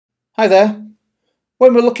Hi there.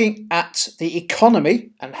 When we're looking at the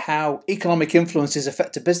economy and how economic influences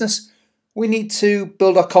affect a business, we need to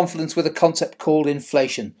build our confidence with a concept called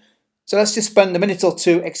inflation. So let's just spend a minute or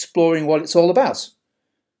two exploring what it's all about.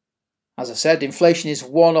 As I said, inflation is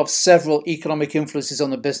one of several economic influences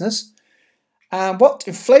on a business. And what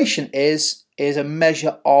inflation is a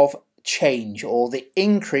measure of change or the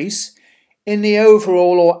increase in the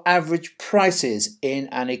overall or average prices in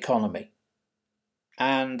an economy.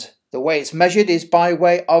 And the way it's measured is by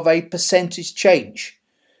way of a percentage change.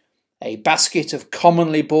 A basket of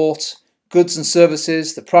commonly bought goods and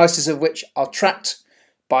services, the prices of which are tracked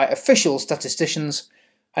by official statisticians,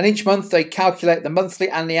 and each month they calculate the monthly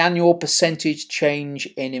and the annual percentage change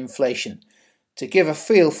in inflation to give a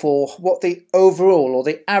feel for what the overall or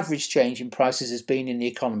the average change in prices has been in the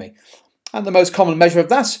economy. And the most common measure of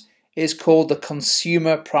that is called the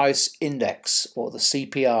Consumer Price Index, or the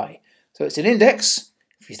CPI. So it's an index,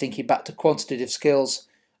 if you're thinking back to quantitative skills,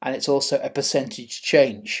 and it's also a percentage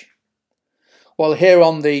change. Well, here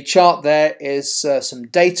on the chart there is some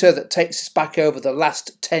data that takes us back over the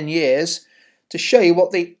last 10 years to show you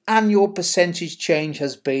what the annual percentage change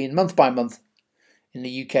has been month by month in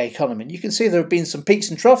the UK economy. And you can see there have been some peaks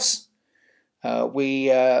and troughs.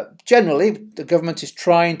 Generally, the government is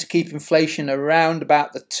trying to keep inflation around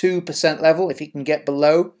about the 2% level. If it can get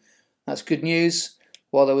below, that's good news.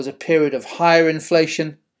 Well, there was a period of higher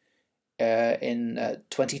inflation in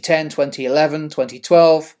 2010, 2011,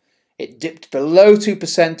 2012. It dipped below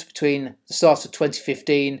 2% between the start of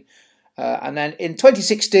 2015 and then in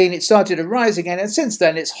 2016 it started to rise again, and since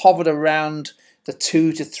then it's hovered around the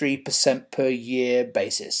 2 to 3% per year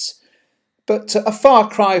basis. But a far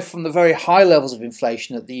cry from the very high levels of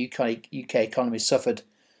inflation that the UK economy suffered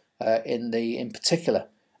in particular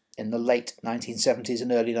in the late 1970s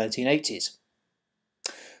and early 1980s.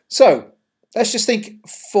 So let's just think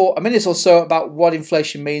for a minute or so about what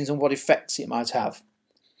inflation means and what effects it might have.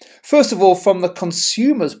 First of all, from the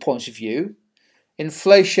consumer's point of view,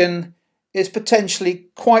 inflation is potentially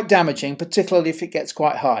quite damaging, particularly if it gets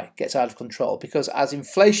quite high, gets out of control, because as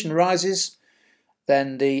inflation rises,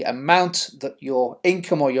 then the amount that your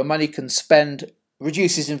income or your money can spend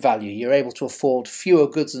reduces in value. You're able to afford fewer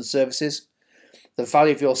goods and services. The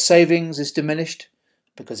value of your savings is diminished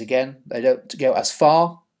because, again, they don't go as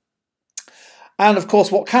far. And of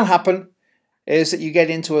course, what can happen is that you get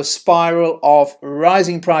into a spiral of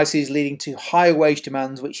rising prices leading to higher wage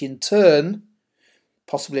demands, which in turn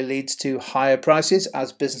possibly leads to higher prices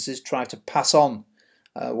as businesses try to pass on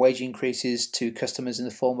wage increases to customers in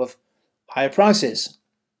the form of higher prices.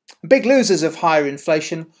 Big losers of higher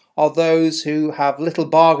inflation are those who have little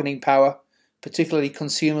bargaining power, particularly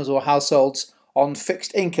consumers or households on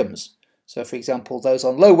fixed incomes. So, for example, those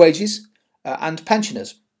on low wages and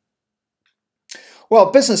pensioners. Well,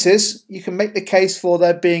 businesses, you can make the case for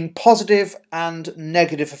there being positive and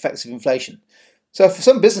negative effects of inflation. So for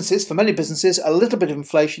some businesses, for many businesses, a little bit of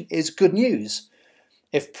inflation is good news.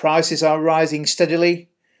 If prices are rising steadily,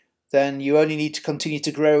 then you only need to continue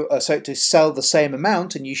to sell the same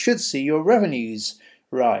amount and you should see your revenues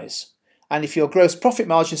rise. And if your gross profit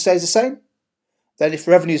margin stays the same, then if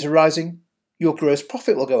revenues are rising, your gross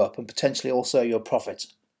profit will go up and potentially also your profit.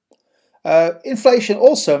 Inflation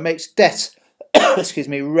also makes debt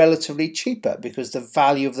relatively cheaper because the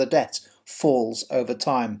value of the debt falls over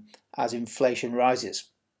time as inflation rises.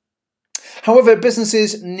 However,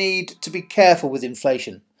 businesses need to be careful with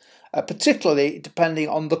inflation, particularly depending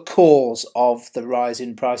on the cause of the rise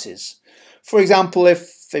in prices. For example,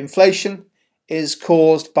 if inflation is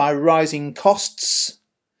caused by rising costs,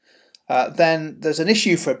 then there's an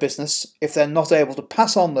issue for a business if they're not able to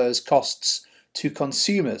pass on those costs to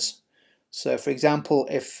consumers. So, for example,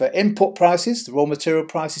 if input prices, the raw material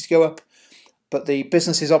prices go up, but the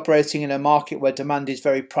business is operating in a market where demand is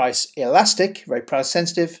very price elastic, very price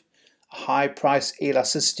sensitive, a high price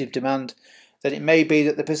elasticity of demand, then it may be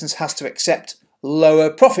that the business has to accept lower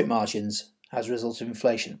profit margins as a result of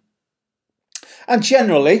inflation. And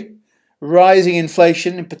generally, rising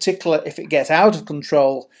inflation, in particular if it gets out of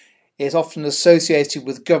control, is often associated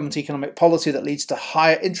with government economic policy that leads to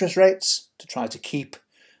higher interest rates to try to keep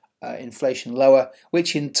inflation lower,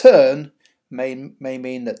 which in turn may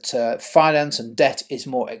mean that finance and debt is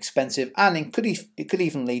more expensive, and it could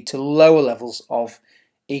even lead to lower levels of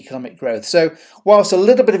economic growth. So whilst a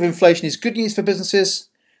little bit of inflation is good news for businesses,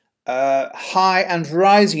 high and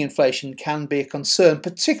rising inflation can be a concern,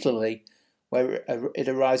 particularly where it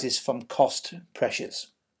arises from cost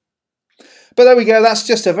pressures. But there we go, that's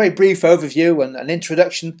just a very brief overview and an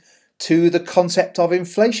introduction to the concept of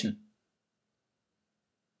inflation.